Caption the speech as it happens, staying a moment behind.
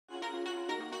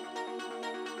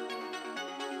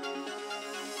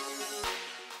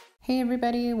Hey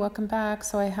everybody, welcome back.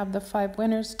 So I have the 5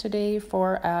 winners today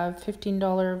for a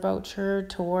 $15 voucher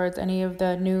towards any of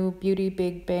the new Beauty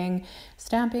Big Bang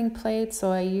stamping plates.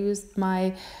 So I used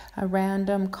my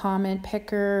random comment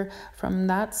picker from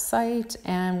that site,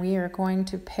 and we are going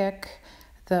to pick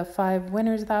the 5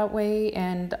 winners that way.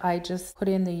 And I just put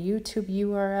in the YouTube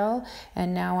URL,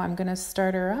 and now I'm going to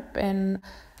start her up and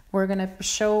we're going to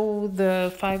show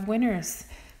the 5 winners.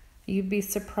 You'd be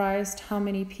surprised how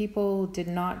many people did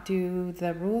not do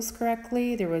the rules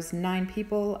correctly. There was 9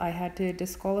 people I had to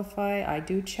disqualify. I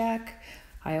do check.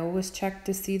 I always check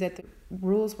to see that the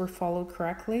rules were followed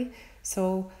correctly.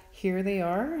 So here they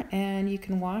are, and you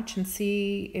can watch and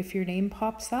see if your name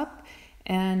pops up.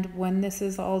 And when this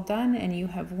is all done and you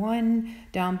have won,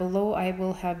 down below I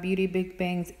will have Beauty Big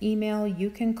Bang's email. You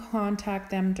can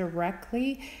contact them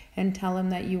directly and tell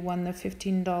them that you won the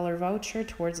 $15 voucher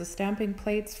towards the stamping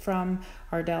plates from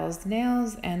Ardelle's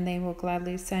Nails, and they will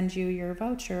gladly send you your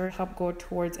voucher, help go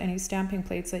towards any stamping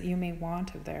plates that you may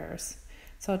want of theirs.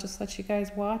 So I'll just let you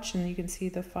guys watch and you can see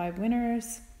the 5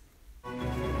 winners.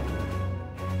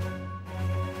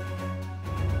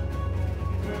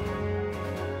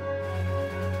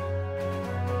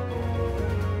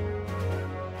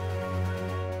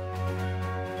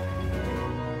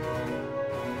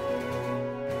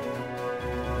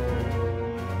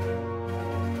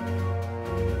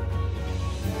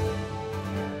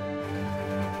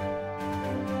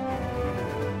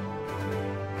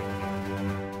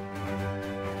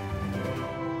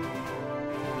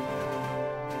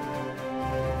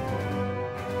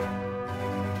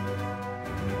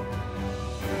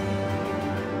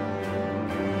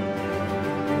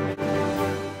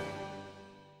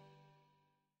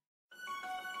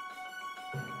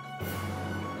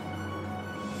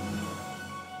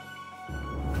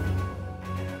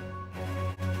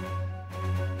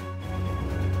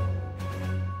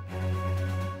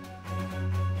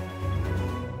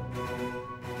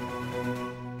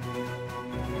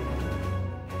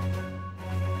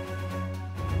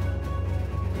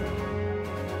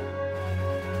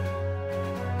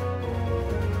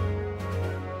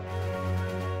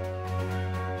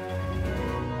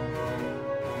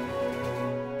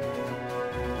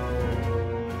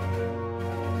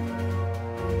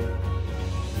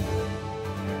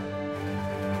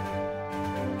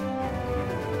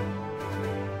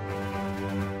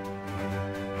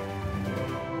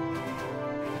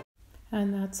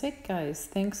 And that's it, guys.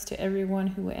 Thanks to everyone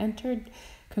who entered.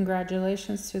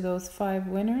 Congratulations to those 5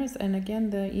 winners. And again,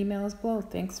 the email is below.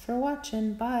 Thanks for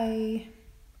watching. Bye.